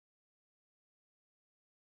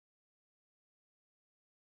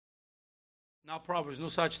Not Proverbs, no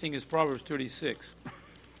such thing as Proverbs 36.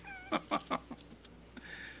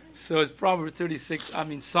 So it's Proverbs 36,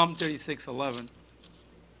 Psalm 36:11.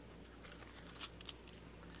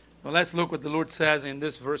 Well, let's look what the Lord says in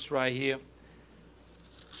this verse right here.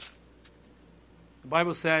 The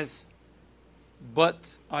Bible says,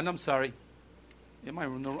 I'm sorry. I'm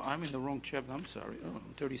in the wrong chapter. I'm sorry. Oh,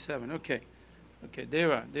 37. Okay,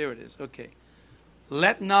 there it is. Okay.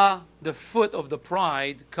 Let not the foot of the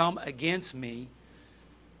pride come against me,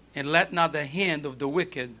 and let not the hand of the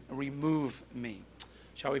wicked remove me.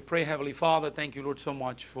 Shall we pray? Heavenly Father, thank you, Lord, so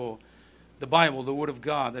much for the Bible, the Word of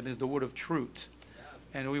God, that is the Word of truth.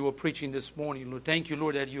 And we were preaching this morning, Lord. Thank you,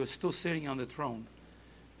 Lord, that you are still sitting on the throne.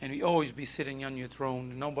 And we always be sitting on your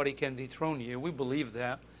throne. Nobody can dethrone you. We believe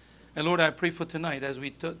that. And Lord, I pray for tonight as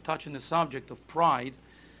we touch on the subject of pride.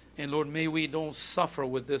 And Lord, may we don't suffer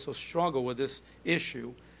with this or struggle with this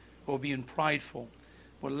issue or being prideful.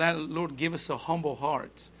 But Lord, give us a humble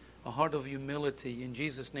heart, a heart of humility. In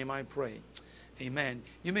Jesus' name I pray. Amen.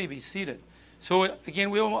 You may be seated. So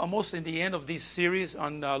again, we're almost in the end of this series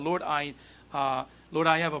on Lord, I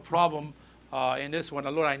have a problem in this one.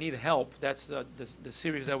 Lord, I need help. That's the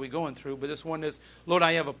series that we're going through. But this one is, Lord,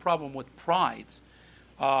 I have a problem with pride.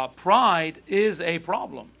 Pride is a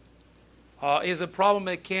problem. Is a problem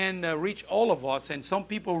that can reach all of us. And some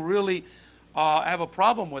people really have a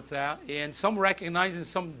problem with that. And some recognize and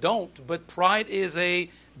some don't. But pride is a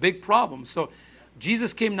big problem. So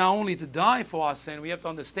Jesus came not only to die for our sin, we have to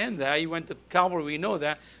understand that. He went to Calvary, we know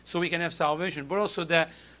that, so we can have salvation. But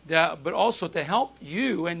also to help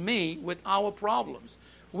you and me with our problems.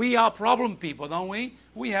 We are problem people, don't we?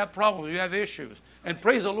 We have problems, we have issues. And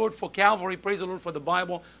praise the Lord for Calvary, praise the Lord for the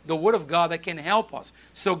Bible, the Word of God that can help us.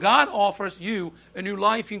 So God offers you a new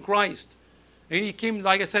life in Christ. And He came,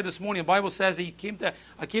 like I said this morning, the Bible says I came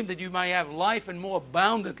that you might have life and more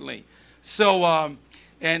abundantly. So,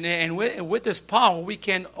 and with this power, we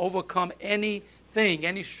can overcome anything,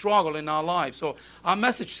 any struggle in our lives. So our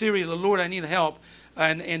message series, The Lord, I Need Help.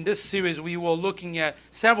 And in this series, we were looking at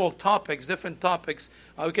several topics, different topics.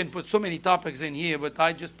 We can put so many topics in here, but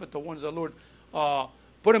I just put the ones the Lord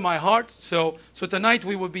put in my heart. So tonight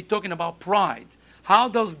we will be talking about pride. How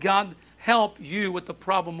does God help you with the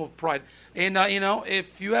problem of pride? And,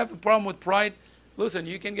 if you have a problem with pride, listen,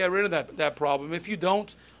 you can get rid of that problem. If you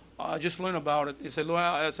don't, just learn about it. He said, Lord,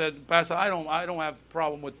 I said, Pastor, I don't have a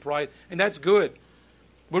problem with pride, and that's good.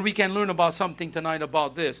 But we can learn about something tonight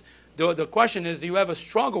about this. The question is, do you ever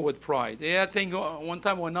struggle with pride? Yeah, I think one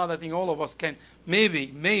time or another, I think all of us can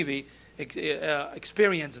maybe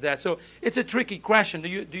experience that. So it's a tricky question. Do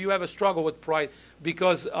you ever struggle with pride?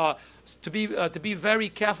 Because to be very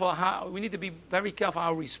careful, we need to be very careful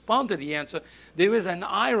how we respond to the answer. There is an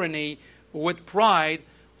irony with pride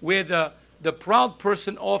where the proud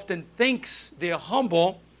person often thinks they're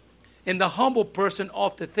humble, and the humble person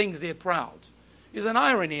often thinks they're proud. There's an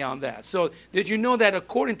irony on that. So did you know that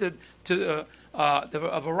according to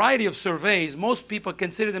a variety of surveys, most people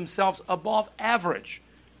consider themselves above average?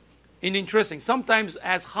 And interesting, sometimes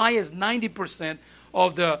as high as 90%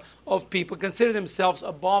 of people consider themselves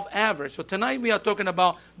above average. So tonight we are talking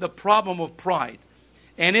about the problem of pride.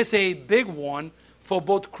 And it's a big one for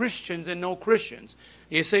both Christians and no-Christians.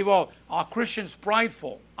 You say, well, are Christians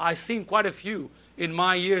prideful? I've seen quite a few in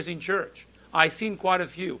my years in church. I've seen quite a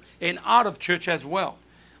few, and out of church as well.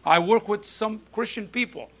 I work with some Christian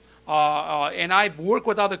people, and I've worked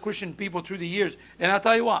with other Christian people through the years. And I'll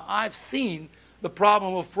tell you what, I've seen the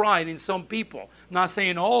problem of pride in some people. I'm not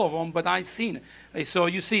saying all of them, but I've seen it. So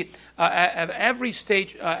you see, at every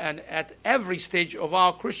stage of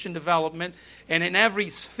our Christian development, and in every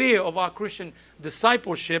sphere of our Christian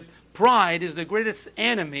discipleship, pride is the greatest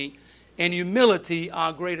enemy, and humility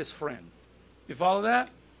our greatest friend. You follow that?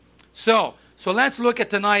 So let's look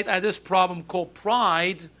at tonight at this problem called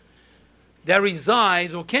pride that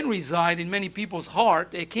resides or can reside in many people's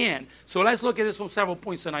heart. It can. So let's look at this from several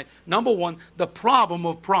points tonight. Number one, the problem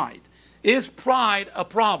of pride. Is pride a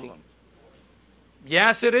problem?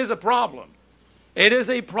 Yes, it is a problem. It is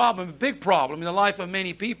a problem, a big problem in the life of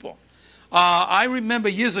many people. I remember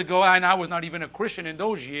years ago, and I was not even a Christian in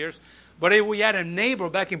those years, but we had a neighbor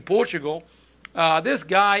back in Portugal. This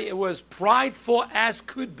guy was prideful as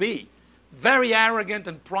could be. Very arrogant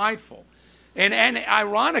and prideful. And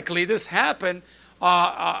ironically, this happened,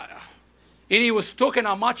 and he was talking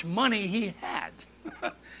how much money he had.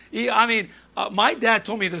 My dad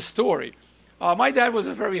told me this story. My dad was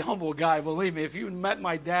a very humble guy, believe me. If you met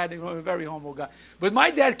my dad, he was a very humble guy. But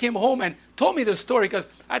my dad came home and told me the story because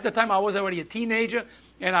at the time I was already a teenager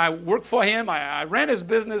and I worked for him. I ran his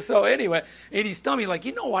business. So anyway, and he's telling me, like,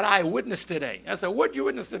 you know what I witnessed today? I said, what did you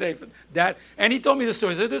witness today, Dad? And he told me the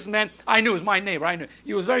story. So this man, I knew it was my neighbor. I knew.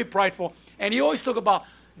 He was very prideful. And he always talked about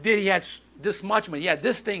that he had this much money. He had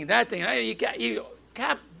this thing, that thing. He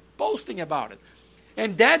kept boasting about it.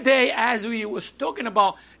 And that day, as we was talking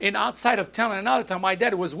about in outside of town, another time, my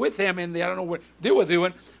dad was with him, and I don't know what they were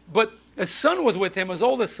doing, but his son was with him, his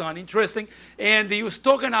oldest son, interesting, and he was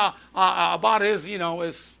talking about his,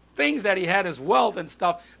 his things that he had, his wealth and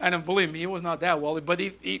stuff, and believe me, he was not that wealthy, but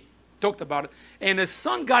he talked about it, and his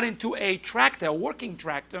son got into a tractor, a working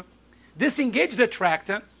tractor, disengaged the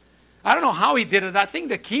tractor. I don't know how he did it. I think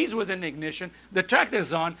the keys was in the ignition, the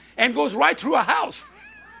tractor's on, and goes right through a house.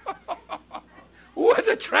 With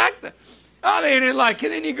the tractor. I mean, and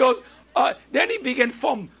then he goes, then he began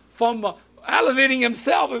from elevating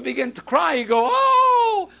himself and began to cry. He go,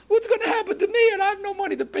 oh, what's going to happen to me? And I have no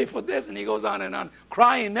money to pay for this. And he goes on and on,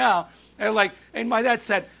 crying now. And my dad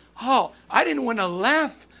said, oh, I didn't want to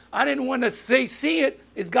laugh. I didn't want to see it.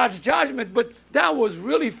 It's God's judgment. But that was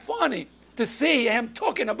really funny to see him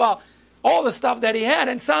talking about all the stuff that he had.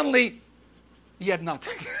 And suddenly, he had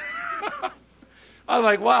nothing. I was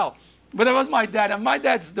like, wow. But that was my dad. And my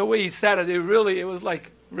dad's, the way he said it, it was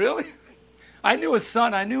like, really? I knew his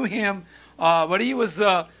son. I knew him. But he was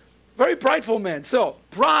a very prideful man. So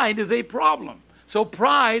pride is a problem. So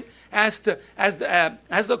pride was the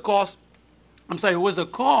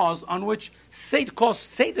cause on which Satan caused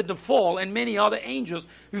Satan to fall and many other angels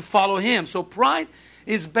who follow him. So pride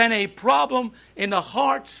has been a problem in the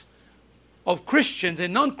hearts of Christians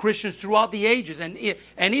and non-Christians throughout the ages. And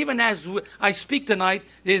even as I speak tonight,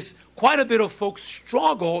 there's quite a bit of folks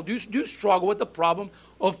do struggle with the problem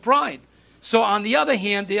of pride. So on the other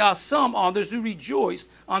hand, there are some others who rejoice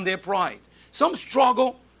on their pride. Some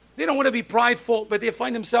struggle. They don't want to be prideful, but they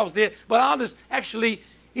find themselves there. But others actually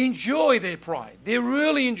enjoy their pride. They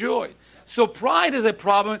really enjoy it. So pride is a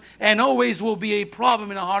problem and always will be a problem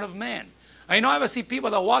in the heart of man. I ever see people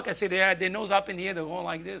that walk, I say they had their nose up in the air, they're going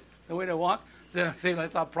like this. The way they walk, so say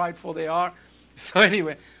that's how prideful they are. So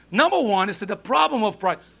anyway, number one is the problem of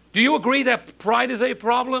pride. Do you agree that pride is a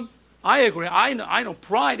problem? I agree. I know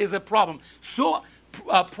pride is a problem. So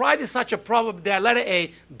pride is such a problem that letter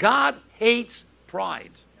A, God hates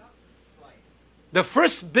pride. The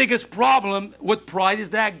first biggest problem with pride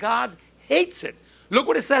is that God hates it. Look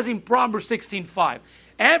what it says in Proverbs 16:5.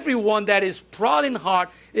 Everyone that is proud in heart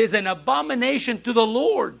is an abomination to the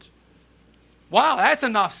Lord. Wow, that's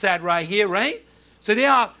enough said right here, right? So there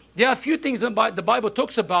are a few things that the Bible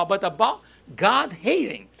talks about, but about God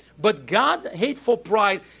hating. But God hate for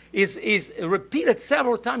pride is repeated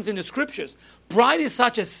several times in the Scriptures. Pride is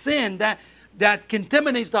such a sin that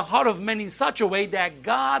contaminates the heart of men in such a way that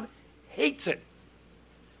God hates it.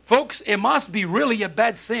 Folks, it must be really a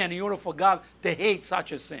bad sin in order for God to hate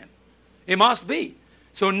such a sin. It must be.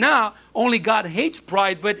 So now, only God hates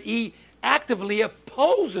pride, but He actively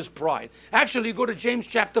opposes pride. Actually, go to James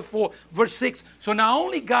chapter 4, verse 6. So not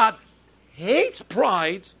only God hates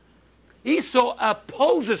pride, He so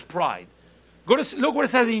opposes pride. Look what it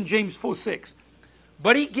says in James 4, 6.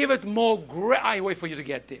 But He giveth more grace. I wait for you to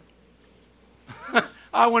get there.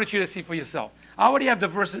 I wanted you to see for yourself. I already have the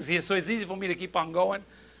verses here, so it's easy for me to keep on going.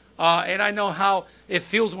 And I know how it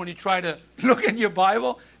feels when you try to look in your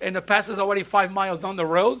Bible, and the pastor's already 5 miles down the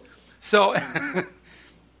road. So...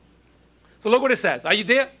 So look what it says. Are you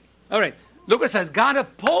there? All right. Look what it says. God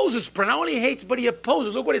opposes pride. Not only hates, but He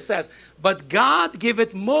opposes. Look what it says. But God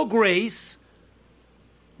giveth more grace.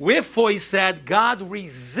 Wherefore He said, God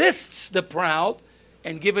resists the proud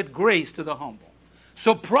and giveth grace to the humble.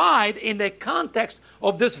 So pride, in the context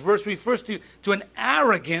of this verse, refers to an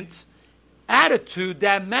arrogant attitude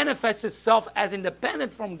that manifests itself as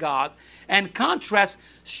independent from God and contrasts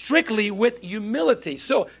strictly with humility.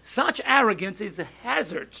 So such arrogance is a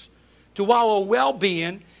hazard to our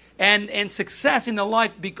well-being and success in the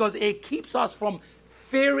life because it keeps us from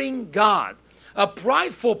fearing God. A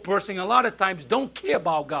prideful person a lot of times don't care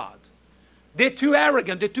about God. They're too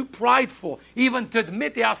arrogant, they're too prideful, even to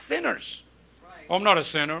admit they are sinners. Right. I'm not a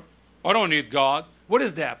sinner. I don't need God. What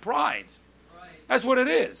is that? Pride. Right. That's what it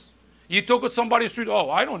is. You talk with somebody on the street, oh,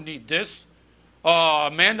 I don't need this.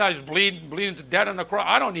 A man that is bleeding to death on the cross,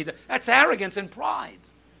 I don't need that. That's arrogance and pride.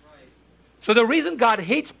 So the reason God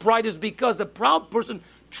hates pride is because the proud person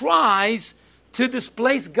tries to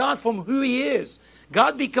displace God from who He is.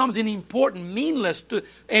 God becomes unimportant, meaningless,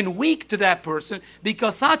 and weak to that person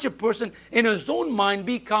because such a person in his own mind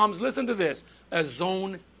becomes, listen to this, a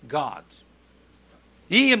own God.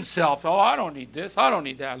 He himself, oh, I don't need this, I don't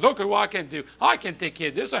need that. Look at what I can do. I can take care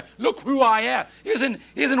of this. Look who I am.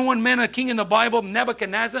 Isn't one man a king in the Bible,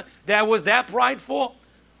 Nebuchadnezzar, that was that prideful?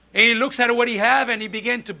 And he looks at what he had and he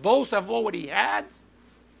began to boast of what he had.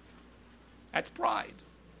 That's pride.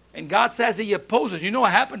 And God says he opposes. You know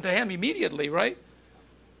what happened to him immediately, right?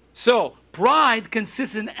 So, pride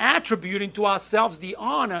consists in attributing to ourselves the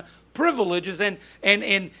honor, privileges, and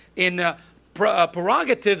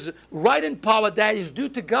prerogatives, right and power that is due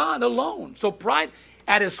to God alone. So pride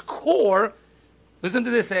at its core, listen to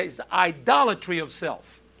this, is idolatry of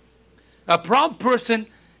self. A proud person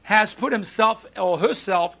has put himself or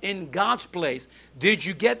herself in God's place. Did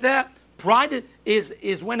you get that? Pride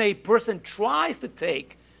is when a person tries to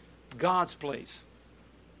take God's place.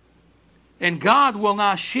 And God will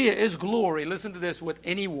not share his glory, listen to this, with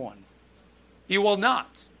anyone. He will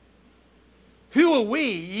not. Who are we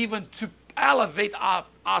even to elevate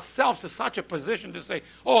ourselves to such a position to say,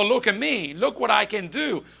 oh, look at me, look what I can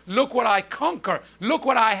do, look what I conquer, look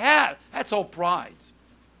what I have. That's all pride.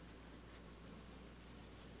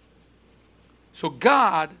 So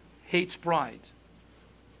God hates pride.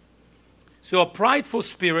 So a prideful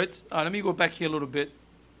spirit, let me go back here a little bit.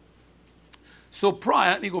 So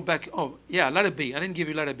pride, let me go back, oh yeah, let it be. I didn't give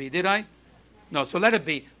you let it be, did I? No, so let it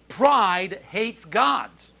be. Pride hates God.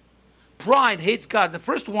 Pride hates God. The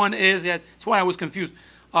first one is, that's why I was confused.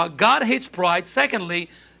 God hates pride. Secondly,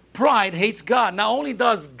 pride hates God. Not only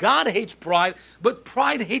does God hate pride, but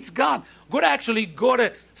pride hates God. Go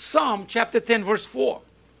to Psalm chapter 10, verse 4.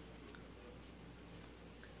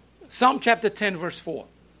 Psalm chapter 10, verse 4.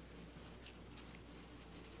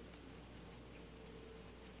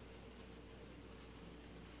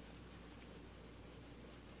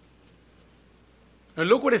 Now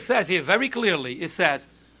look what it says here very clearly. It says,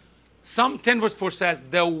 Psalm 10 verse 4 says,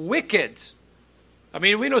 the wicked. I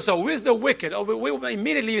mean, we know, so who's the wicked? Oh, we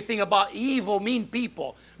immediately think about evil, mean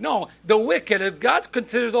people. No, the wicked, God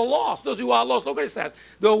considers the lost. Those who are lost, look what it says.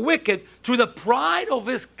 The wicked, through the pride of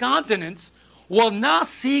his countenance, will not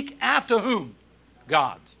seek after whom?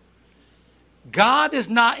 God. God is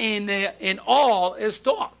not in all his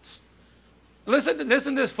thoughts. Listen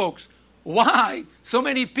to this, folks. Why so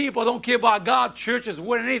many people don't care about God, churches,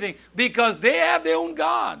 what, anything? Because they have their own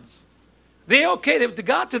gods. They're okay. The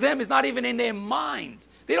God to them is not even in their mind.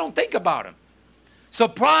 They don't think about him. So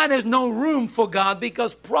pride has no room for God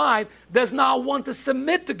because pride does not want to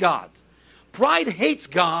submit to God. Pride hates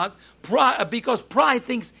God because pride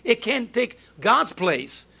thinks it can't take God's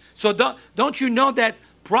place. So don't you know that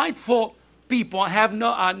prideful people have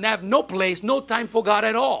no place, no time for God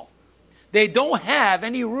at all? They don't have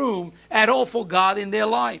any room at all for God in their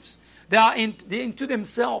lives. They're into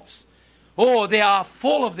themselves. Oh, they are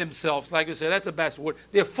full of themselves. Like you said, that's the best word.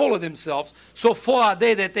 They're full of themselves. So full are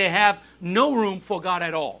they that they have no room for God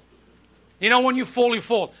at all. You know, when you fully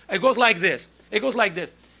full, it goes like this. It goes like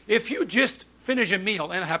this. If you just finish a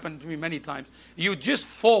meal, and it happened to me many times, you just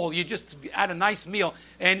full, you just had a nice meal,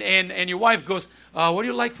 and your wife goes, what do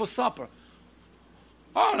you like for supper?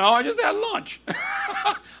 Oh, no, I just had lunch.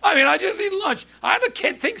 I just eat lunch. I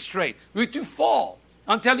can't think straight. We're too full.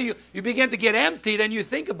 Until you begin to get emptied and you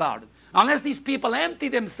think about it. Unless these people empty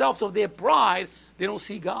themselves of their pride, they don't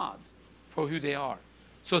see God for who they are.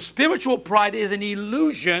 So spiritual pride is an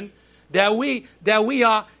illusion that we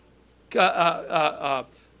are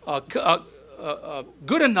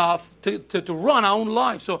good enough to run our own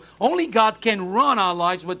lives. So only God can run our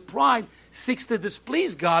lives, but pride seeks to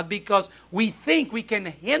displease God because we think we can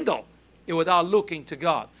handle it without looking to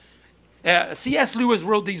God. C.S. Lewis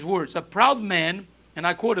wrote these words, a proud man, and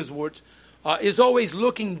I quote his words, is always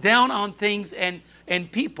looking down on things and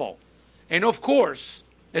people. And of course,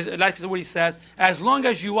 like what he says, as long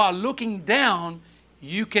as you are looking down,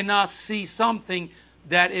 you cannot see something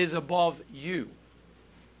that is above you.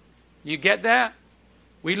 You get that?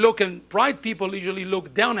 Pride people usually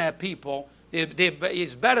look down at people.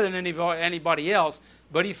 It's better than anybody else,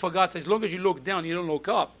 but he forgot, as long as you look down, you don't look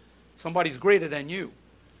up. Somebody's greater than you.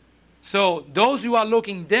 So those who are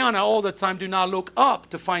looking down all the time do not look up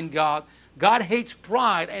to find God. God hates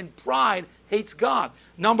pride, and pride hates God.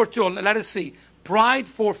 Number 2, let us see. Pride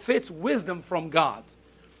forfeits wisdom from God.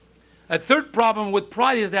 A third problem with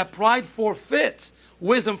pride is that pride forfeits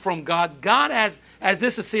wisdom from God. God has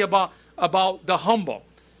this to say about the humble.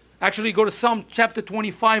 Actually, go to Psalm chapter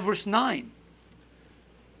 25, verse 9.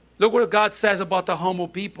 Look what God says about the humble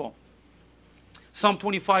people. Psalm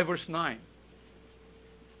 25, verse 9.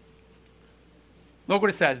 Look what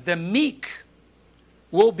it says. The meek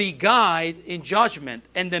will be guided in judgment,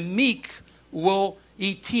 and the meek will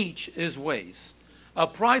he teach his ways. A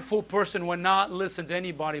prideful person will not listen to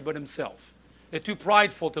anybody but himself. They're too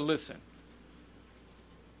prideful to listen.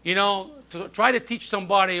 You know, to try to teach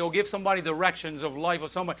somebody or give somebody directions of life or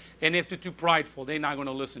somebody, and if they're too prideful, they're not going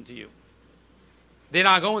to listen to you. They're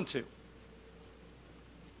not going to.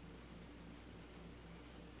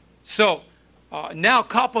 So, now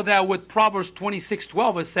couple that with Proverbs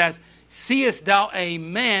 26:12. It says, seest thou a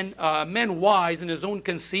man wise in his own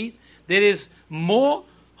conceit? There is more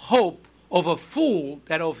hope of a fool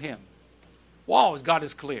than of him. Wow, God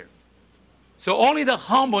is clear. So only the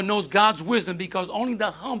humble knows God's wisdom, because only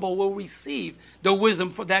the humble will receive the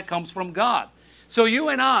wisdom that comes from God. So you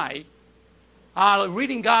and I are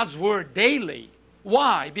reading God's word daily.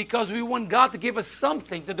 Why? Because we want God to give us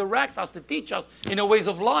something to direct us, to teach us in the ways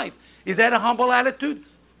of life. Is that a humble attitude?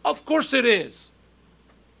 Of course it is.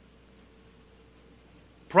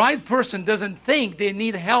 Pride person doesn't think they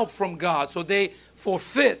need help from God, so they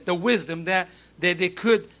forfeit the wisdom that they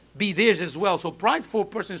could be theirs as well. So prideful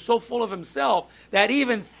person is so full of himself that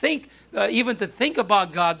even to think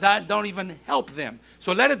about God, that don't even help them.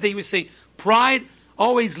 So letter D, we say pride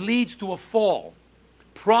always leads to a fall.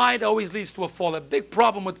 Pride always leads to a fall. A big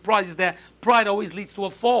problem with pride is that pride always leads to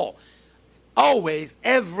a fall. Always,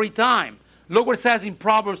 every time. Look what it says in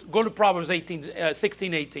Proverbs. Go to Proverbs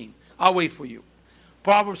 16:18. I'll wait for you.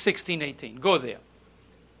 Proverbs 16:18. Go there.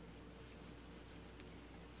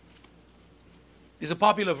 It's a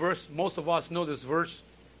popular verse. Most of us know this verse.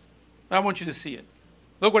 I want you to see it.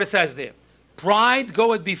 Look what it says there. Pride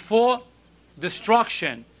goeth before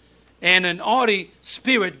destruction, and an haughty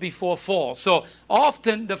spirit before fall. So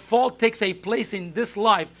often the fall takes a place in this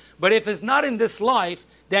life, but if it's not in this life,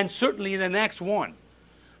 then certainly in the next one.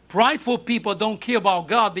 Prideful people don't care about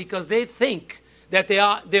God because they think that they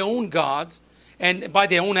are their own gods, and by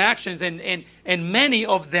their own actions, and many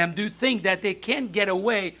of them do think that they can't get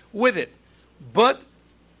away with it. But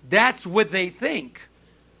that's what they think.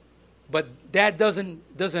 But that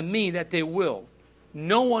doesn't mean that they will.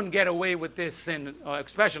 No one get away with this sin,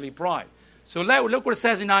 especially pride. So look what it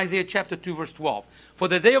says in Isaiah chapter 2, verse 12. For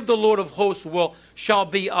the day of the Lord of hosts shall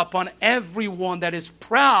be upon everyone that is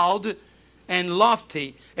proud and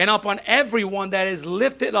lofty, and upon everyone that is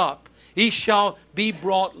lifted up, he shall be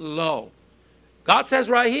brought low. God says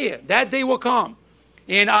right here, that day will come.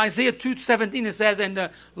 In Isaiah 2:17 it says, and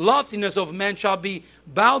the loftiness of men shall be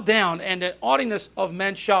bowed down, and the haughtiness of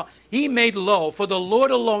men shall he made low, for the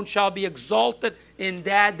Lord alone shall be exalted in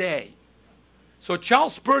that day. So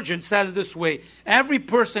Charles Spurgeon says this way, every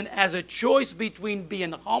person has a choice between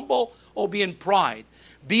being humble or being pride.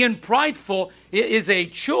 Being prideful is a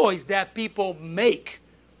choice that people make.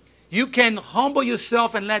 You can humble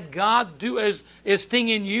yourself and let God do his thing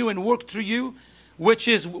in you and work through you, which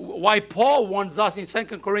is why Paul warns us in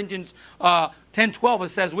 2 Corinthians 10:12. It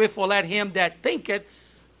says, wherefore let him that thinketh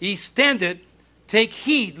he standeth take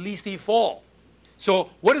heed lest he fall.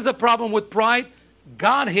 So what is the problem with pride?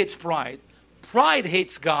 God hates pride. Pride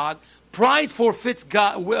hates God. Pride forfeits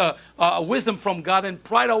God, wisdom from God, and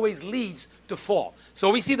pride always leads to fall. So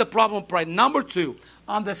we see the problem with pride. Number 2,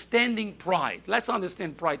 understanding pride. Let's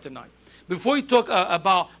understand pride tonight. Before we talk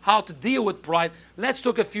about how to deal with pride, let's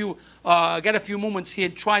get a few moments here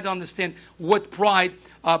and try to understand what pride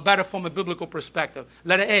better from a biblical perspective.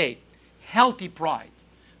 Letter A, healthy pride.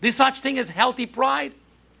 Is such thing as healthy pride?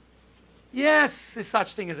 Yes, there's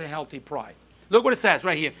such thing as a healthy pride. Look what it says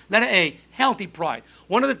right here. Letter A, healthy pride.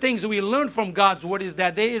 One of the things that we learn from God's word is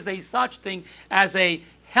that there is a such thing as a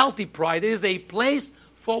healthy pride. There is a place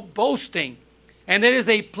for boasting, and there is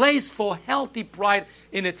a place for healthy pride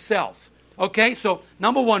in itself. Okay, so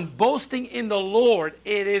number 1, boasting in the Lord.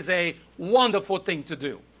 It is a wonderful thing to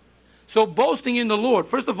do. So boasting in the Lord.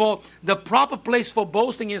 First of all, the proper place for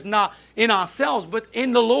boasting is not in ourselves, but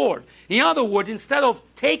in the Lord. In other words, instead of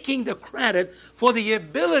taking the credit for the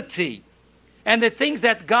ability and the things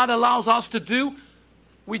that God allows us to do,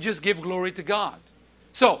 we just give glory to God.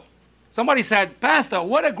 So, somebody said, Pastor,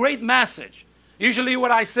 what a great message. Usually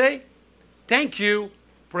what I say, thank you,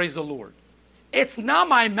 praise the Lord. It's not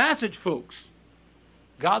my message, folks.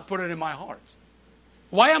 God put it in my heart.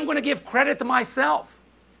 Why I'm going to give credit to myself?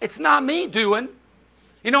 It's not me doing.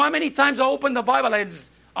 You know how many times I open the Bible and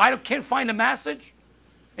I can't find a message?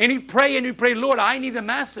 And you pray, Lord, I need a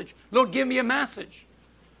message. Lord, give me a message.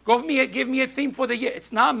 Give me a theme for the year.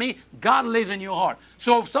 It's not me. God lays in your heart.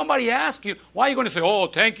 So if somebody asks you, why are you going to say, oh,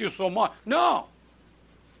 thank you so much? No.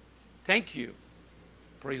 Thank you.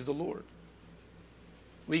 Praise the Lord.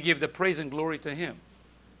 We give the praise and glory to Him.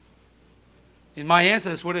 In my answer,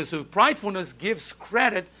 that's what it is. So pridefulness gives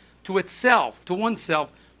credit to itself, to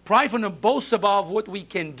oneself. Pridefulness boasts about what we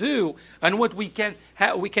can do and what we can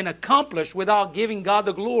accomplish without giving God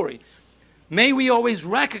the glory. May we always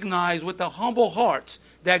recognize with the humble hearts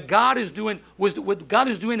that God is doing what God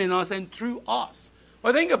is doing in us and through us.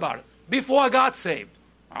 Well, think about it. Before I got saved,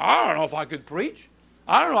 I don't know if I could preach.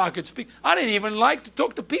 I don't know if I could speak. I didn't even like to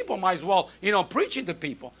talk to people. Might as well, preaching to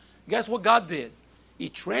people. Guess what God did? He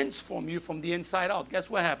transformed you from the inside out. Guess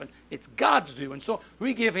what happened? It's God's doing. So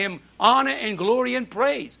we give Him honor and glory and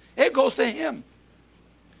praise. It goes to Him.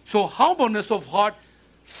 So humbleness of heart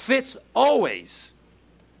fits always.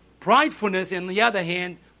 Pridefulness, on the other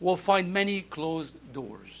hand, will find many closed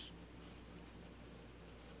doors.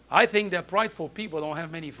 I think that prideful people don't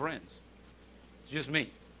have many friends. It's just me.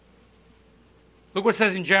 Look what it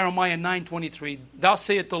says in Jeremiah 9:23. Thus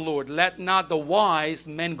saith the Lord, let not the wise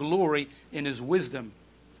man glory in his wisdom,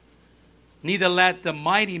 neither let the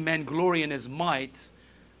mighty man glory in his might,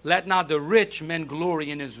 let not the rich man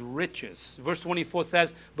glory in his riches. Verse 24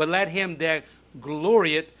 says, but let him that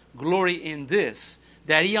glorieth glory in this,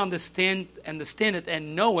 that he understandeth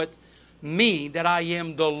and knoweth me, that I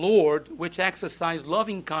am the Lord, which exercise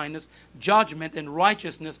loving kindness, judgment, and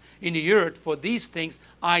righteousness in the earth. For these things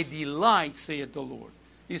I delight, saith the Lord.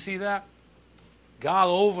 You see that? God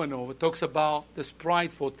over and over talks about this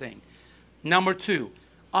prideful thing. Number 2,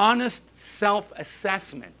 honest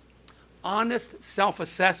self-assessment. Honest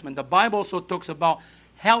self-assessment. The Bible also talks about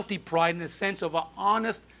healthy pride in the sense of an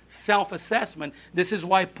honest self-assessment. This is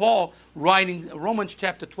why Paul, writing Romans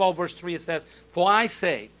chapter 12, verse 3, it says, for I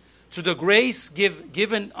say, to the grace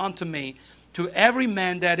given unto me, to every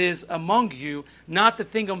man that is among you, not to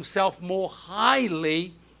think of himself more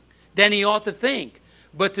highly than he ought to think,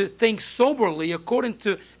 but to think soberly, according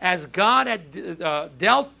to as God had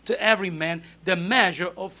dealt to every man the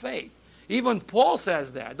measure of faith. Even Paul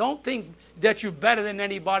says that. Don't think that you're better than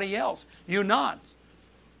anybody else. You're not.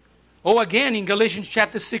 Oh, again, in Galatians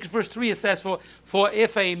chapter 6, verse 3, it says, For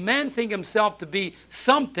if a man think himself to be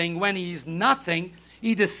something when he is nothing,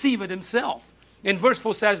 he deceiveth himself. And verse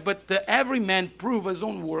 4 says, but to every man prove his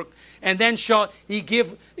own work, and then shall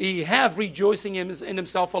he have rejoicing in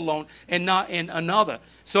himself alone, and not in another.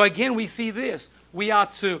 So again, we see this. We are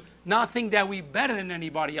to not think that we're better than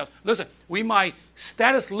anybody else. Listen, we might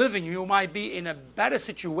status living, you might be in a better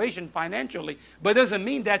situation financially, but it doesn't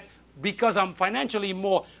mean that because I'm financially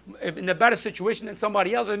more in a better situation than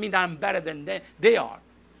somebody else, doesn't mean that I'm better than they are.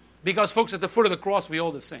 Because folks, at the foot of the cross, we're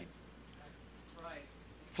all the same.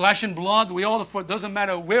 Flesh and blood, we all, doesn't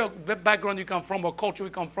matter where background you come from, what culture we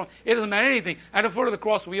come from, it doesn't matter anything. At the foot of the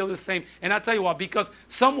cross, we are the same. And I tell you what, because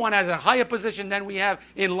someone has a higher position than we have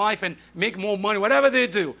in life and make more money, whatever they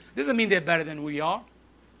do, doesn't mean they're better than we are.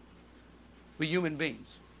 We're human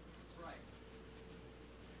beings. That's right.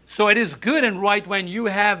 So it is good and right when you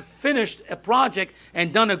have finished a project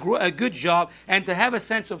and done a good job, and to have a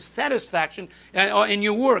sense of satisfaction in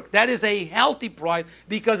your work. That is a healthy pride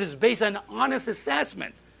because it's based on honest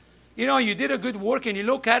assessment. You did a good work and you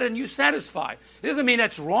look at it and you're satisfied. It doesn't mean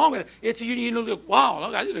that's wrong. It's you look, wow,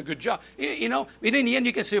 look, I did a good job. In the end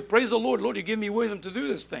you can say, praise the Lord, Lord, you give me wisdom to do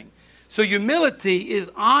this thing. So humility is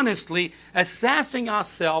honestly assessing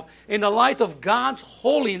ourselves in the light of God's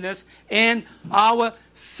holiness and our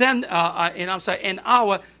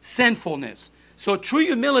sinfulness. So true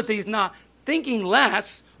humility is not thinking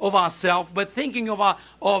less of ourselves, but thinking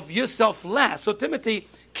of yourself less. So Timothy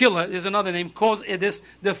Keller is another name, calls it this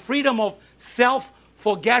the freedom of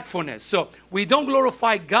self-forgetfulness. So we don't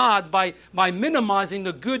glorify God by minimizing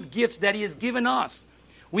the good gifts that He has given us.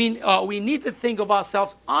 We need to think of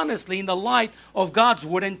ourselves honestly in the light of God's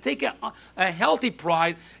Word and take a healthy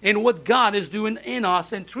pride in what God is doing in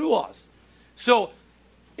us and through us. So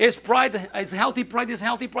is healthy pride?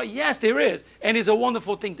 Yes, there is. And it's a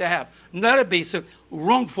wonderful thing to have. Let it be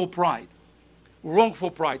wrongful pride. Wrongful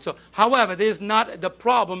pride. So, however, there's not the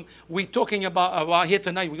problem we're talking about here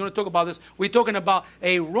tonight. We're going to talk about this. We're talking about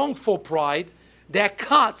a wrongful pride that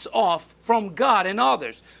cuts off from God and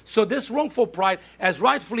others. So this wrongful pride, as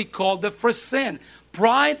rightfully called the first sin.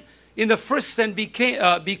 Pride in the first sin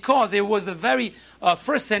because it was the very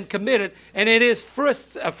first sin committed, and it is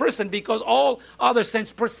first sin because all other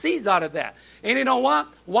sins proceeds out of that. And you know what?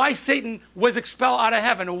 Why Satan was expelled out of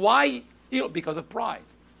heaven? Why? Because of pride.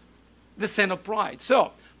 The sin of pride.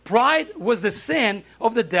 So, pride was the sin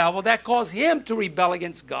of the devil that caused him to rebel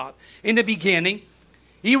against God. In the beginning,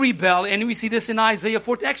 he rebelled, and we see this in Isaiah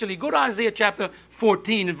 14. Actually, go to Isaiah chapter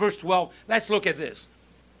 14 and verse 12. Let's look at this.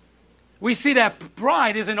 We see that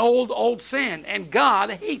pride is an old sin, and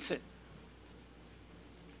God hates it.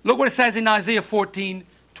 Look what it says in Isaiah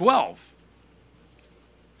 14:12.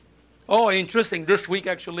 Oh, interesting. This week,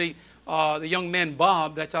 actually, the young man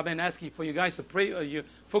Bob, that I've been asking for you guys to pray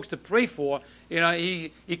folks to pray for.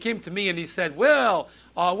 He came to me and he said, well,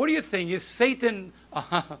 what do you think? Is Satan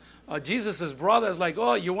Jesus' brother? I was like,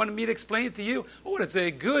 oh, you wanted me to explain it to you? Oh, it's a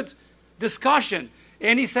good discussion.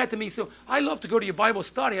 And he said to me, so I love to go to your Bible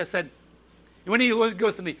study. I said, when he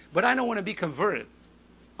goes to me, but I don't want to be converted.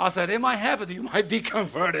 I said, it might happen, you might be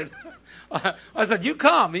converted. I said, you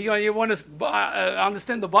come. You want to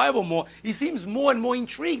understand the Bible more. He seems more and more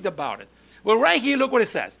intrigued about it. Well, right here, look what it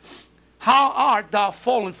says. How art thou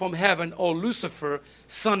fallen from heaven, O Lucifer,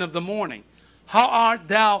 son of the morning? How art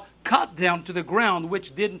thou cut down to the ground,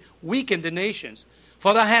 which did weaken the nations?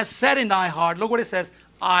 For thou hast said in thy heart, look what it says,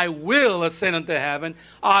 I will ascend unto heaven.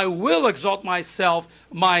 I will exalt myself,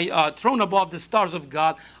 my throne above the stars of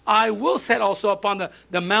God. I will set also upon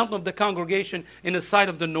the mountain of the congregation in the sight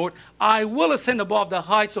of the north. I will ascend above the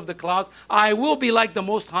heights of the clouds. I will be like the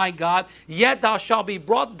Most High God. Yet thou shalt be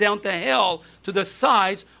brought down to hell, to the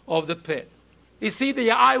sides of the pit. You see,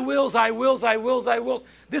 the I wills, I wills, I wills, I wills.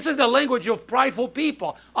 This is the language of prideful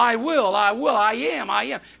people. I will, I am.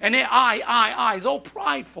 And then I is all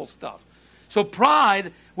prideful stuff. So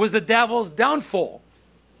pride was the devil's downfall.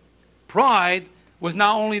 Pride was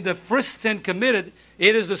not only the first sin committed,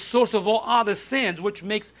 it is the source of all other sins, which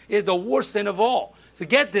is the worst sin of all. So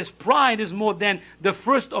get this, pride is more than the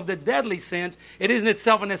first of the deadly sins. It is in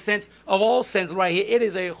itself, in a sense, of all sins right here. It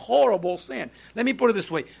is a horrible sin. Let me put it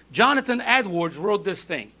this way. Jonathan Edwards wrote this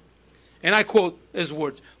thing, and I quote his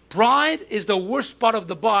words. Pride is the worst part of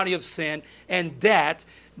the body of sin, and that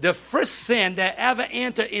the first sin that ever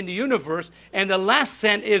entered in the universe and the last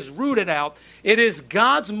sin is rooted out. It is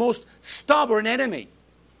God's most stubborn enemy.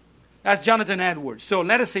 That's Jonathan Edwards. So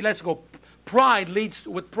let's go. Pride leads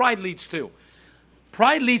to.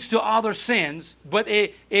 Pride leads to other sins, but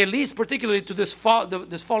it leads particularly to this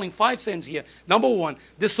following 5 sins here. Number 1,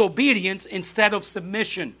 disobedience instead of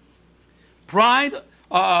submission. Pride,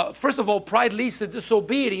 first of all, pride leads to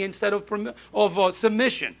disobedience instead of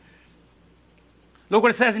submission. Look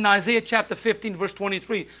what it says in Isaiah chapter 15, verse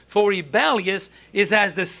 23. For rebellious is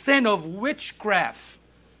as the sin of witchcraft,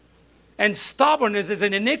 and stubbornness is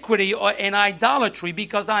an iniquity or an idolatry,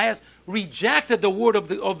 because thou hast rejected the word of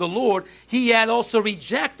the Lord. He had also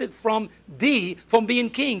rejected from thee from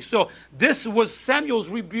being king. So this was Samuel's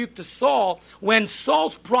rebuke to Saul when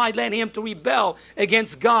Saul's pride led him to rebel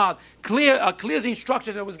against God. Clear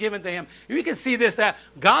instruction that was given to him. You can see this, that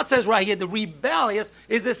God says right here, the rebellious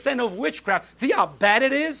is the sin of witchcraft. See how bad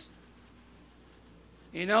it is?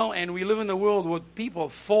 And we live in a world where people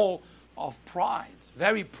full of pride.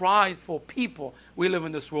 Very prideful people we live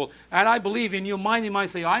in this world. And I believe in your mind, you might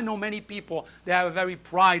say, I know many people that are very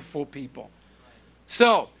prideful people.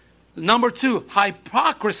 So, number 2,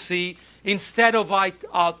 hypocrisy instead of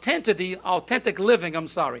authentic living,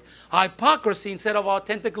 Hypocrisy instead of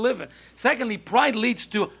authentic living. Secondly, pride leads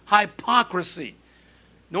to hypocrisy.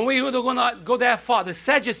 No, we're going to go that far. The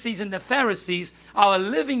Sadducees and the Pharisees are a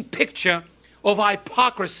living picture of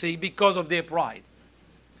hypocrisy because of their pride.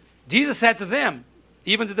 Jesus said to them,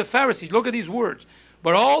 even to the Pharisees, look at these words.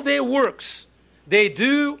 But all their works they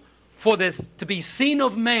do for this to be seen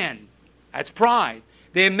of man. That's pride.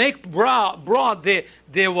 They make broad their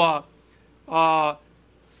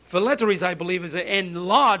phylacteries, I believe, is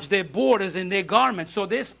enlarge their borders in their garments. So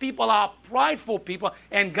these people are prideful people,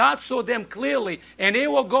 and God saw them clearly, and they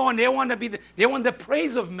will go and they want the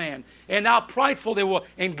praise of man, and how prideful they were,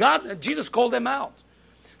 and Jesus called them out.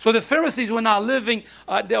 So the Pharisees were not living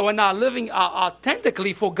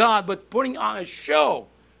authentically for God, but putting on a show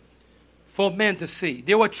for men to see.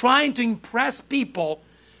 They were trying to impress people,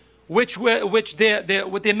 with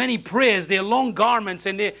their many prayers, their long garments,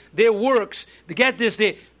 and their works. To get this,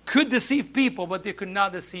 they could deceive people, but they could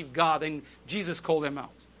not deceive God, and Jesus called them out.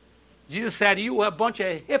 Jesus said, "You are a bunch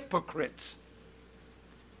of hypocrites,"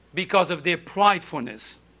 because of their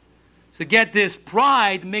pridefulness. So get this,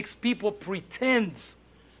 pride makes people pretend.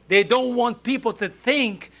 They don't want people to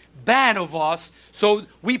think bad of us, so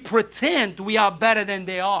we pretend we are better than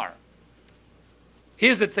they are.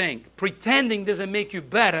 Here's the thing. Pretending doesn't make you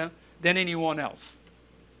better than anyone else.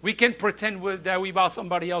 We can pretend that we're about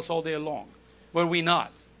somebody else all day long, but we're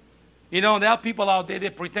not. There are people out there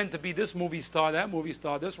that pretend to be this movie star, that movie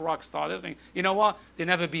star, this rock star, this thing. You know what? They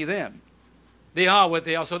never be them. They are what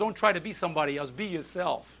they are, so don't try to be somebody else. Be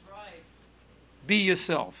yourself. Right. Be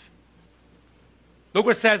yourself. Look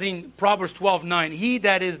what it says in Proverbs 12:9. He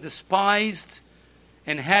that is despised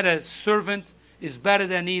and had a servant is better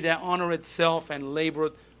than he that honoreth self and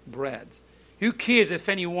laboreth bread. Who cares if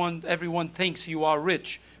everyone thinks you are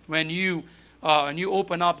rich when you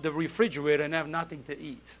open up the refrigerator and have nothing to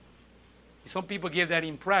eat? Some people give that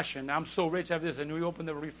impression. I'm so rich, I have this, and we open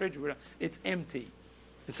the refrigerator, it's empty.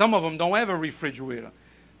 And some of them don't have a refrigerator.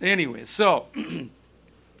 Anyway, so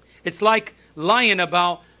it's like lying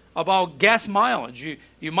about gas mileage.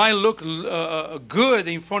 You might look good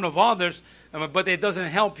in front of others, but it doesn't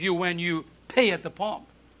help you when you pay at the pump.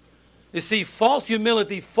 You see, false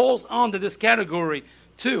humility falls under this category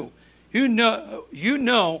too. You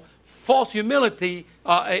know, false humility,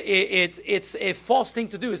 it's a false thing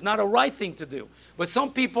to do. It's not a right thing to do. But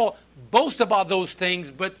some people boast about those things,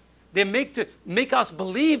 but they make us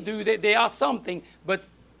believe that they are something, but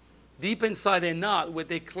deep inside they're not what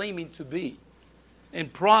they're claiming to be.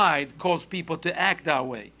 And pride causes people to act that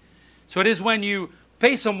way. So it is when you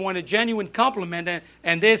pay someone a genuine compliment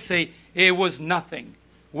and they say, it was nothing.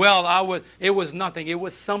 Well, it was nothing. It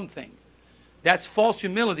was something. That's false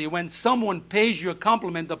humility. When someone pays you a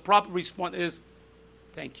compliment, the proper response is,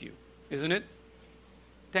 thank you. Isn't it?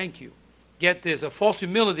 Thank you. Get this. A false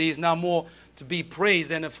humility is now more to be praised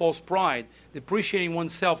than a false pride. Depreciating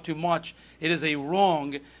oneself too much, it is a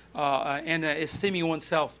wrong, and esteeming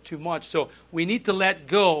oneself too much. So we need to let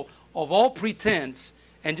go of all pretense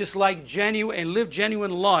and just live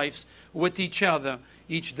genuine lives with each other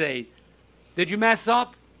each day. Did you mess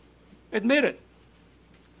up? Admit it.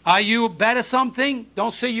 Are you bad at something?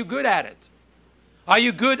 Don't say you're good at it. Are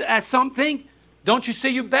you good at something? Don't you say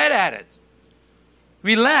you're bad at it.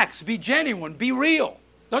 Relax, be genuine, be real.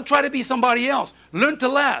 Don't try to be somebody else. Learn to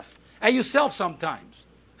laugh at yourself sometimes.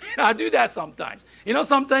 I do that sometimes.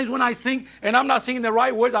 Sometimes when I sing and I'm not singing the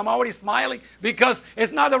right words, I'm already smiling because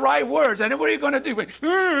it's not the right words. And then what are you going to do?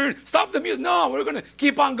 Stop the music. No, we're going to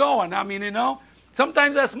keep on going.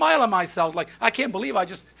 Sometimes I smile at myself like, I can't believe I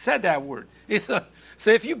just said that word. So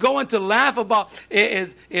if you go into laugh about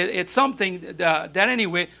it's something that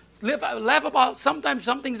anyway, laugh about sometimes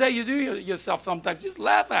some things that you do yourself sometimes. Just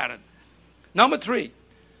laugh at it. Number 3,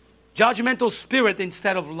 judgmental spirit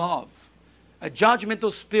instead of love. A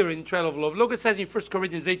judgmental spirit instead of love. Look, it says in 1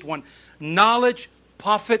 Corinthians 8:1, knowledge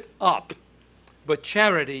puffeth up, but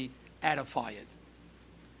charity edifieth.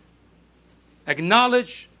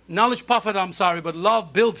 Knowledge puffeth up, but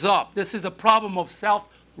love builds up. This is the problem of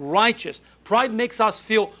self-righteous. Pride makes us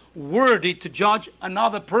feel worthy to judge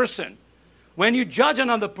another person. When you judge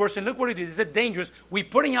another person, look what it is. It's dangerous. We're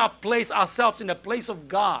putting ourselves in the place of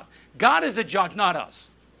God. God is the judge, not us.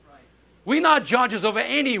 Right. We're not judges over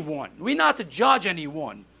anyone. We're not to judge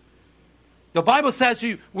anyone. The Bible says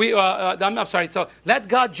so let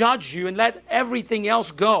God judge you and let everything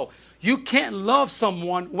else go. You can't love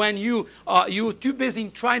someone when you're too busy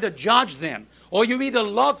trying to judge them. Or you either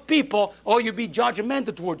love people or you be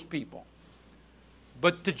judgmental towards people.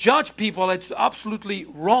 But to judge people, it's absolutely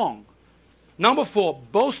wrong. Number 4,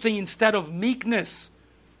 boasting instead of meekness.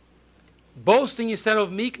 Boasting instead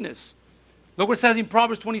of meekness. Look what it says in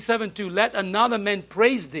Proverbs 27:2. Let another man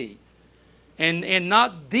praise thee, and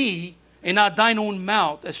not thee, and not thine own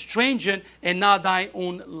mouth, a stranger, and not thy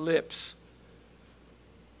own lips.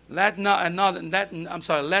 Let another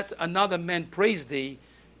man praise thee,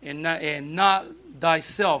 and not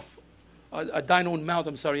thyself, thine own mouth,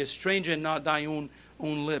 a stranger, and not thy own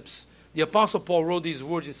lips. The Apostle Paul wrote these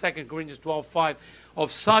words in 2 Corinthians 12:5.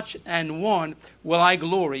 Of such an one will I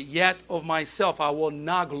glory, yet of myself I will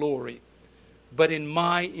not glory, but in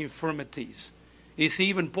my infirmities. You see,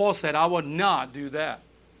 even Paul said, I will not do that.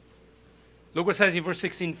 Look what it says in verse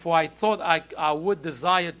 16. For I thought I would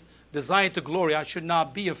desire to glory, I should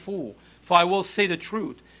not be a fool. For I will say the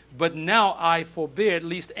truth. But now I forbid,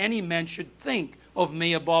 lest any man should think of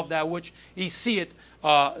me above that which he seeth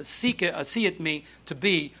me to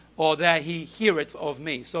be, or that he heareth of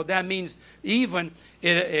me. So that means even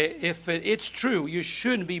if it's true, you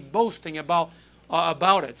shouldn't be boasting about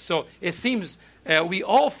it. So it seems we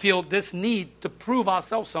all feel this need to prove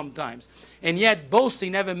ourselves sometimes. And yet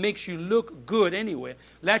boasting never makes you look good anyway.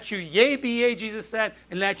 Let you yea be yea, Jesus said,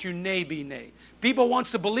 and let you nay be nay. People want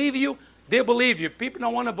to believe you, they believe you. People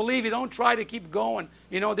don't want to believe you, don't try to keep going.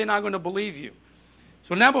 They're not going to believe you.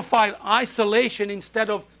 So number 5, isolation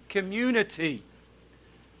instead of community.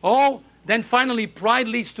 Then finally, pride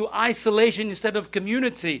leads to isolation instead of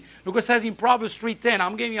community. Look what it says in Proverbs 3:10.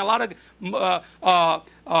 I'm giving you a lot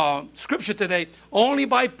of scripture today. Only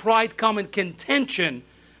by pride cometh contention,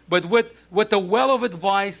 but with the well of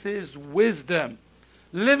advice is wisdom.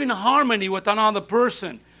 Live in harmony with another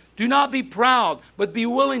person. Do not be proud, but be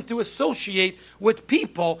willing to associate with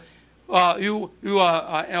people who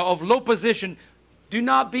are of low position. Do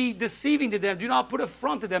not be deceiving to them. Do not put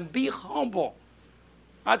affront to them. Be humble.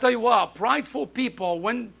 I tell you what, prideful people,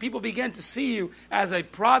 when people begin to see you as a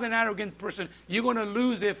proud and arrogant person, you're going to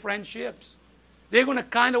lose their friendships. They're going to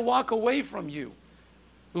kind of walk away from you.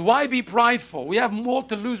 Why be prideful? We have more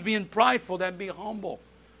to lose being prideful than being humble.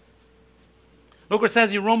 Look what it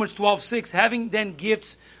says in Romans 12:6, having then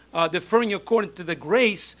gifts differing according to the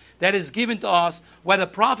grace that is given to us, whether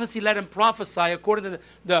prophecy, let him prophesy according to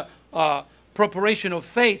the preparation of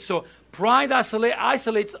faith. So pride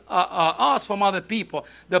isolates us from other people.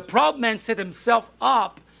 The proud man set himself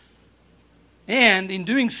up, and in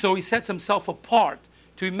doing so, he sets himself apart.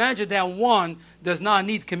 To imagine that one does not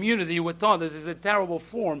need community with others is a terrible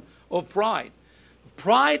form of pride.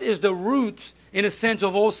 Pride is the root, in a sense,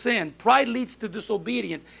 of all sin. Pride leads to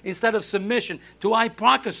disobedience instead of submission, to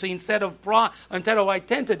hypocrisy instead of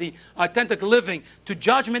identity, authentic living, to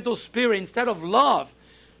judgmental spirit instead of love,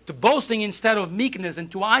 to boasting instead of meekness,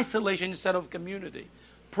 and to isolation instead of community.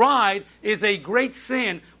 Pride is a great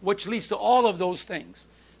sin which leads to all of those things.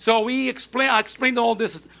 So I explained all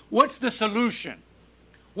this. What's the solution?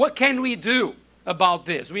 What can we do about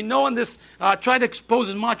this? We know in this, try to expose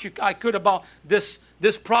as much as I could about this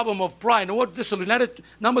problem of pride. And what's the solution?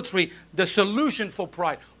 Number 3, the solution for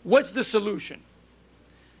pride. What's the solution?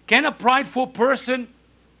 Can a prideful person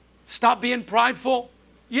stop being prideful?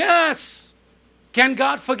 Yes. Can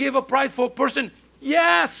God forgive a prideful person?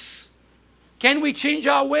 Yes. Can we change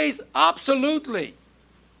our ways? Absolutely.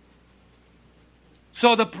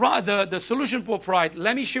 So the solution for pride,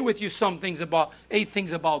 let me share with you 8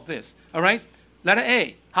 things about this. All right? Letter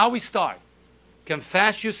A, how we start.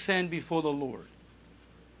 Confess your sin before the Lord.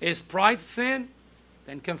 Is pride sin?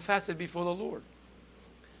 Then confess it before the Lord.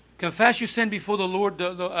 Confess your sin before the Lord,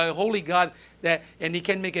 the holy God, and He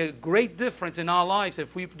can make a great difference in our lives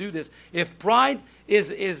if we do this. If pride is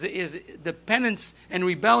dependence and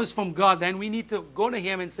rebellious from God, then we need to go to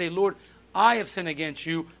Him and say, Lord, I have sinned against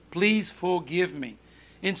you. Please forgive me.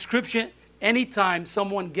 In Scripture, anytime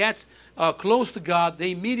someone gets close to God,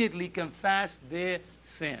 they immediately confess their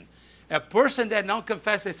sin. A person that don't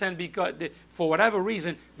confess their sin because, for whatever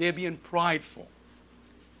reason, they're being prideful.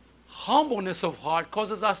 Humbleness of heart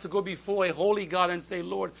causes us to go before a holy God and say,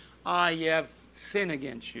 Lord, I have sinned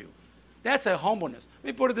against you. That's a humbleness.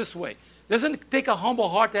 Let me put it this way. Doesn't it take a humble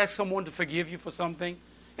heart to ask someone to forgive you for something?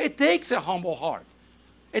 It takes a humble heart.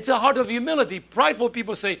 It's a heart of humility. Prideful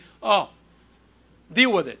people say, oh,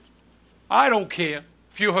 deal with it. I don't care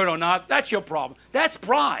if you hurt or not. That's your problem. That's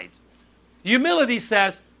pride. Humility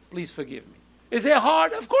says, please forgive me. Is it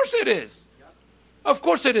hard? Of course it is. Of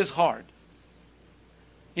course it is hard.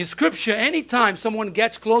 In Scripture, anytime someone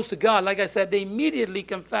gets close to God, like I said, they immediately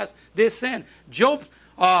confess their sin. Job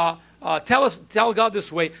tell God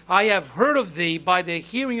this way, I have heard of thee by the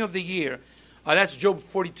hearing of the ear. That's Job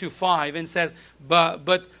 42:5, and says,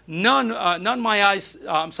 but none my eyes.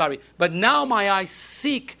 But now my eyes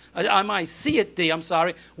seek. I might see it thee.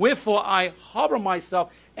 Wherefore I harbor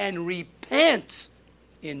myself and repent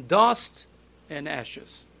in dust and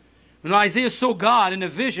ashes. When Isaiah saw God in a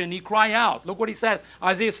vision, he cried out. Look what he said,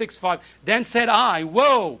 Isaiah 6:5. Then said I,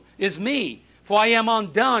 woe is me, for I am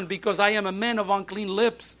undone, because I am a man of unclean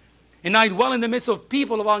lips. And I dwell in the midst of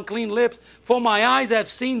people of unclean lips, for my eyes have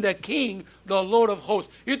seen the King, the Lord of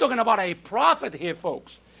hosts. You're talking about a prophet here,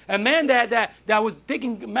 folks. A man that was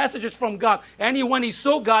taking messages from God. And when he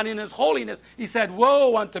saw God in His holiness, he said,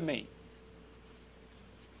 woe unto me.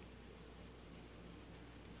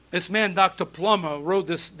 This man, Dr. Plummer, wrote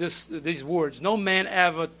these words. No man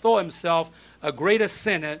ever thought himself a greater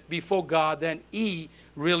sinner before God than he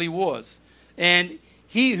really was. And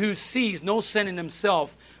he who sees no sin in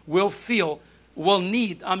himself will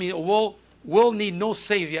need no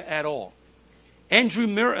Savior at all. Andrew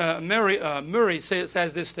Murray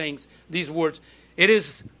says these words. It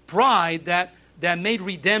is pride that made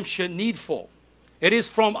redemption needful. It is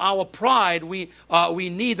from our pride we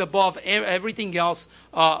need above everything else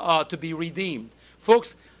to be redeemed.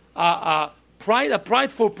 Folks, a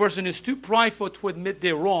prideful person is too prideful to admit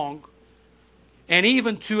they're wrong, and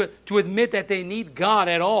even to admit that they need God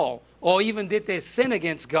at all, or even that they sin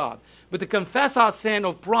against God. But to confess our sin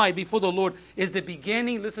of pride before the Lord is the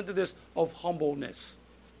beginning, listen to this, of humbleness.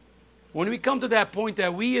 When we come to that point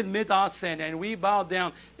that we admit our sin and we bow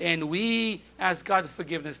down and we ask God for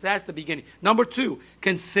forgiveness, that's the beginning. Number 2,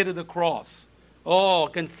 consider the cross. Oh,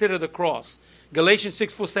 consider the cross. Galatians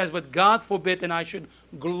 6:4 says, but God forbid that I should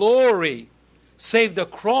glory, save the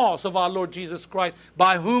cross of our Lord Jesus Christ,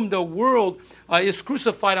 by whom the world is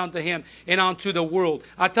crucified unto Him and unto the world.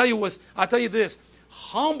 I tell you this,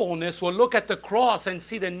 humbleness will look at the cross and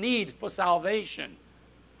see the need for salvation.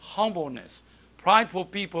 Humbleness. Prideful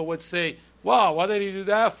people would say, wow, what did he do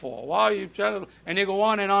that for? Why are you trying to... And they go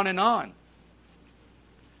on and on and on.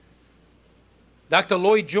 Dr.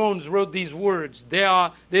 Lloyd Jones wrote these words.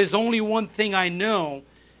 There's only one thing I know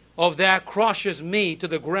of that crushes me to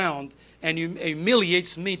the ground and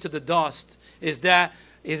humiliates me to the dust, is that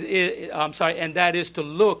and that is to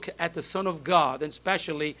look at the Son of God and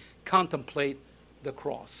especially contemplate the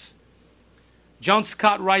cross. John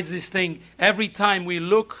Scott writes this thing: every time we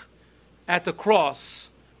look at the cross,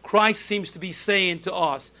 Christ seems to be saying to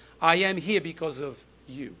us, I am here because of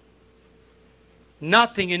you.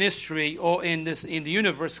 Nothing in history or in the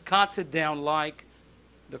universe cuts it down like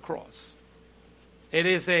the cross. It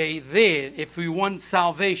is there. If we want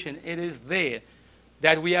salvation, it is there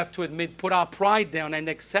that we have to admit, put our pride down and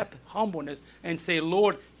accept humbleness and say,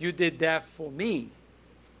 Lord, you did that for me.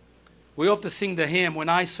 We often sing the hymn, when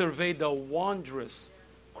I survey the wondrous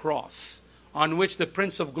cross on which the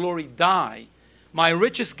Prince of Glory died, my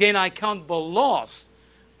richest gain I count but lost,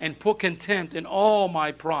 and put contempt in all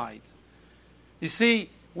my pride. You see,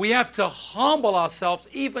 we have to humble ourselves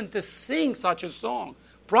even to sing such a song.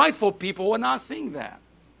 Prideful people will not sing that.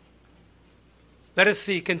 Let us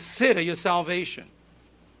see, consider your salvation.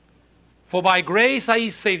 For by grace are ye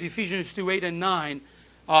saved, Ephesians 2, 8 and 9.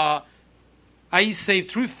 Are ye saved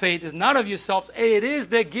through faith, is not of yourselves, it is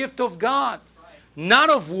the gift of God. Not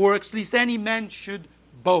of works, lest any man should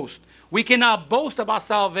boast. We cannot boast about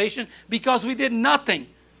salvation because we did nothing.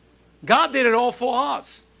 God did it all for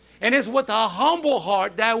us. And it's with a humble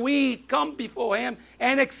heart that we come before Him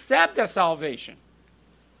and accept the salvation.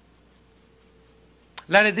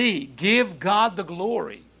 Letter D, give God the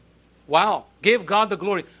glory. Wow, give God the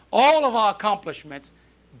glory. All of our accomplishments,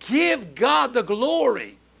 give God the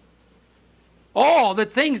glory. All the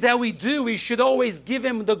things that we do, we should always give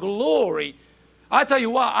Him the glory. I tell you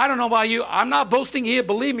what, I don't know about you, I'm not boasting here,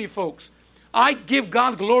 believe me folks. I give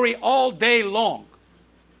God glory all day long.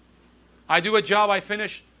 I do a job, I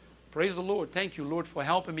finish. Praise the Lord. Thank you, Lord, for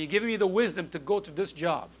helping me, giving me the wisdom to go to this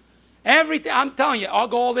job. Everything, I'm telling you, I'll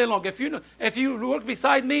go all day long. If you work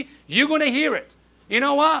beside me, you're going to hear it. You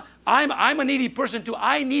know what? I'm a needy person too.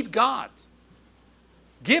 I need God.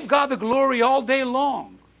 Give God the glory all day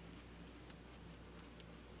long.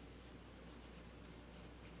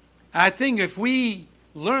 I think if we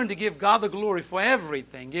learn to give God the glory for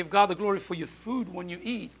everything, give God the glory for your food when you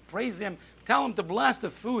eat, praise Him, tell Him to bless the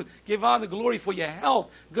food, give God the glory for your health,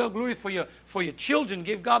 give God glory for your children,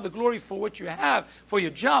 give God the glory for what you have, for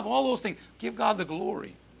your job, all those things, give God the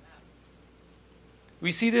glory.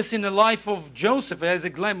 We see this in the life of Joseph as a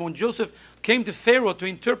glimpse. When Joseph came to Pharaoh to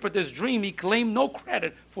interpret his dream, he claimed no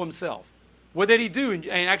credit for himself. What did he do? And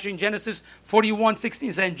actually in Genesis 41:16 it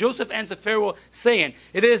says, and Joseph answered Pharaoh, saying,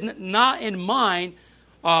 it is not in mine,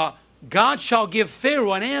 God shall give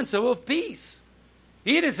Pharaoh an answer of peace.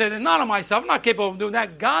 He didn't say, it's not of myself, I'm not capable of doing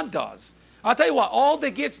that, God does. I'll tell you what, all the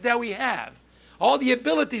gifts that we have, all the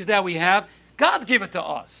abilities that we have, God gave it to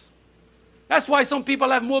us. That's why some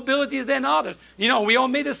people have more abilities than others. You know, we all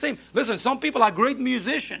made the same. Listen, some people are great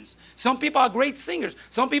musicians. Some people are great singers.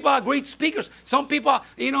 Some people are great speakers. Some people are,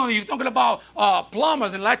 you're talking about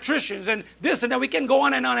plumbers and electricians and this and that. We can go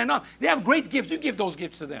on and on and on. They have great gifts. You give those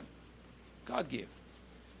gifts to them. God give.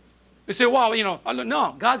 You say, well,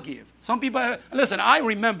 no, God give. Some people, listen, I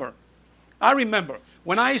remember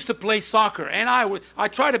when I used to play soccer, and I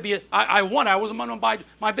tried to be, I was one of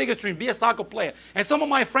my biggest dreams, be a soccer player. And some of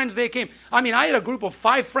my friends, they came. I had a group of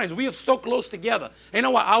 5 friends. We were so close together. You know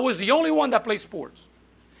what? I was the only one that played sports.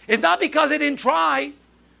 It's not because they didn't try.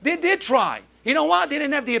 They did try. You know what? They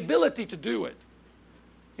didn't have the ability to do it.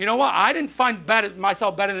 You know what? I didn't find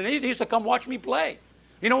myself better than they. They used to come watch me play.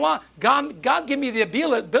 You know what? God gave me the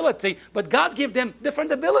ability, but God gave them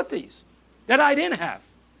different abilities that I didn't have.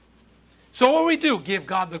 So what we do? Give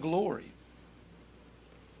God the glory.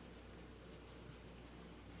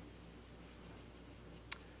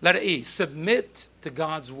 Letter E, submit to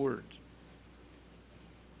God's word.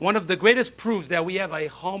 One of the greatest proofs that we have a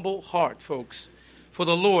humble heart, folks, for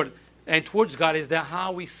the Lord and towards God is that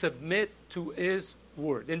how we submit to His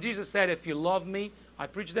word. And Jesus said, if you love me, I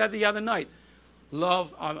preached that the other night,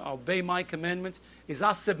 obey my commandments, is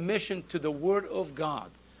our submission to the word of God.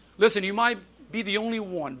 Listen, you might be the only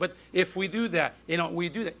one, but if we do that,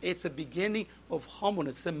 it's a beginning of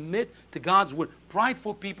humbleness. Submit to God's word.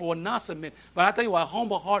 Prideful people will not submit, but I tell you what, a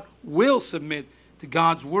humble heart will submit to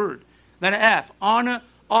God's word. Then F, honor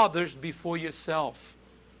others before yourself.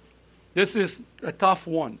 This is a tough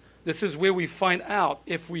one. This is where we find out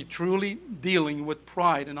if we're truly dealing with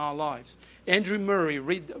pride in our lives. Andrew Murray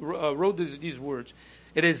wrote these words.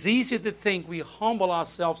 It is easier to think we humble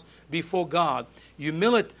ourselves before God.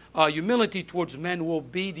 Humility towards men will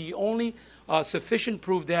be the only sufficient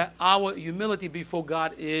proof that our humility before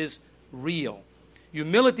God is real.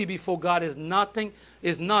 Humility before God is nothing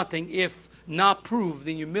if not proved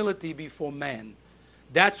in humility before man.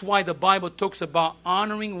 That's why the Bible talks about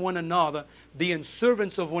honoring one another, being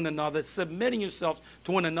servants of one another, submitting yourselves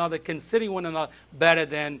to one another, considering one another better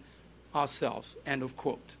than ourselves. End of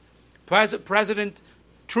quote. President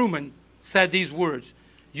Truman said these words: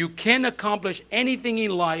 you can accomplish anything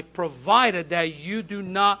in life provided that you do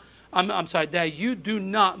not, that you do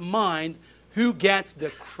not mind who gets the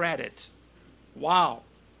credit. Wow.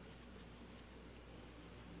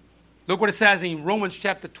 Look what it says in Romans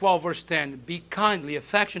chapter 12, verse 10. Be kindly,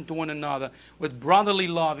 affectionate to one another, with brotherly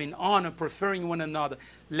love, in honor, preferring one another.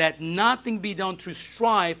 Let nothing be done through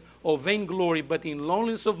strife or vainglory, but in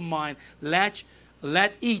lowliness of mind, let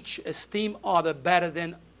each esteem other better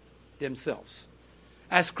than themselves.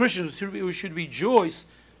 As Christians, we should rejoice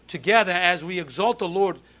together as we exalt the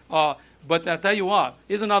Lord. But I tell you what,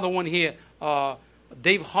 here's another one here.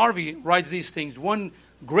 Dave Harvey writes these things. One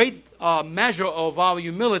great measure of our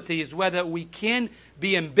humility is whether we can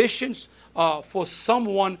be ambitious for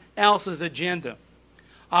someone else's agenda.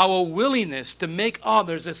 Our willingness to make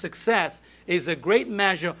others a success is a great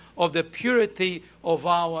measure of the purity of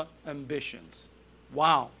our ambitions.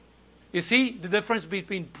 Wow. You see the difference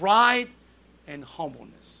between pride and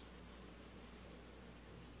humbleness.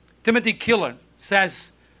 Timothy Keller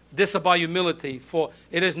says this about humility: for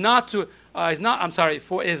it is not to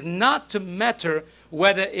matter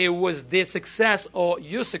whether it was their success or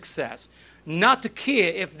your success, not to care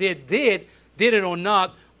if they did it or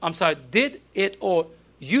not. Did it or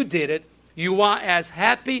you did it. You are as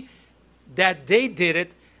happy that they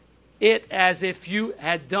did it as if you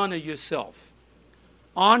had done it yourself.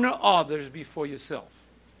 Honor others before yourself.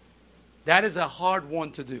 That is a hard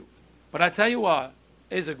one to do, but I tell you what,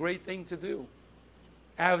 it's a great thing to do.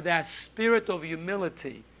 Have that spirit of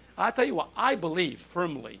humility. I tell you what, I believe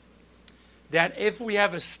firmly that if we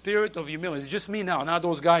have a spirit of humility, it's just me now, not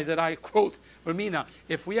those guys that I quote, but me now.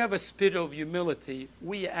 If we have a spirit of humility,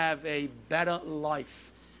 we have a better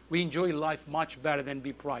life. We enjoy life much better than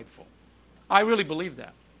be prideful. I really believe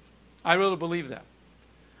that. I really believe that.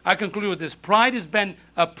 I conclude with this. Pride has been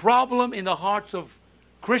a problem in the hearts of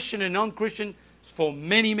Christian and non-Christian for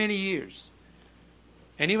many, many years.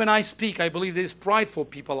 And even I believe there's prideful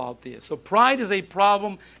people out there. So pride is a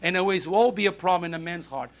problem, and always will be a problem in a man's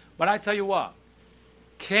heart. But I tell you what,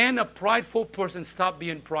 can a prideful person stop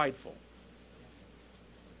being prideful?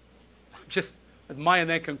 I'm just admiring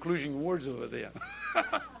that conclusion words over there.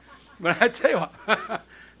 But I tell you what,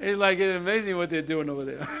 it's amazing what they're doing over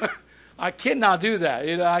there. I cannot do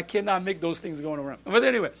that. I cannot make those things going around. But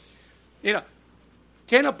anyway,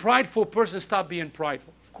 can a prideful person stop being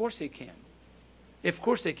prideful? Of course they can. Of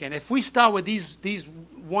course they can. If we start with these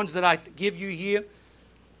ones that I give you here,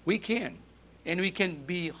 we can. And we can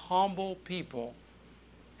be humble people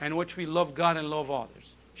in which we love God and love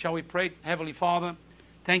others. Shall we pray? Heavenly Father,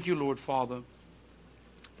 thank you, Lord Father,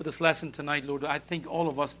 for this lesson tonight, Lord. I think all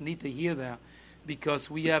of us need to hear that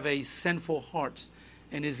because we have a sinful hearts,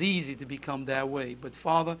 and it's easy to become that way. But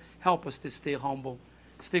Father, help us to stay humble,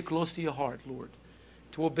 stay close to your heart, Lord,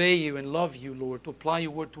 to obey you and love you, Lord, to apply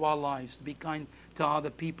your word to our lives, to be kind to other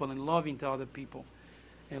people and loving to other people.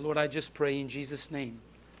 And Lord, I just pray in Jesus' name,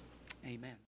 amen.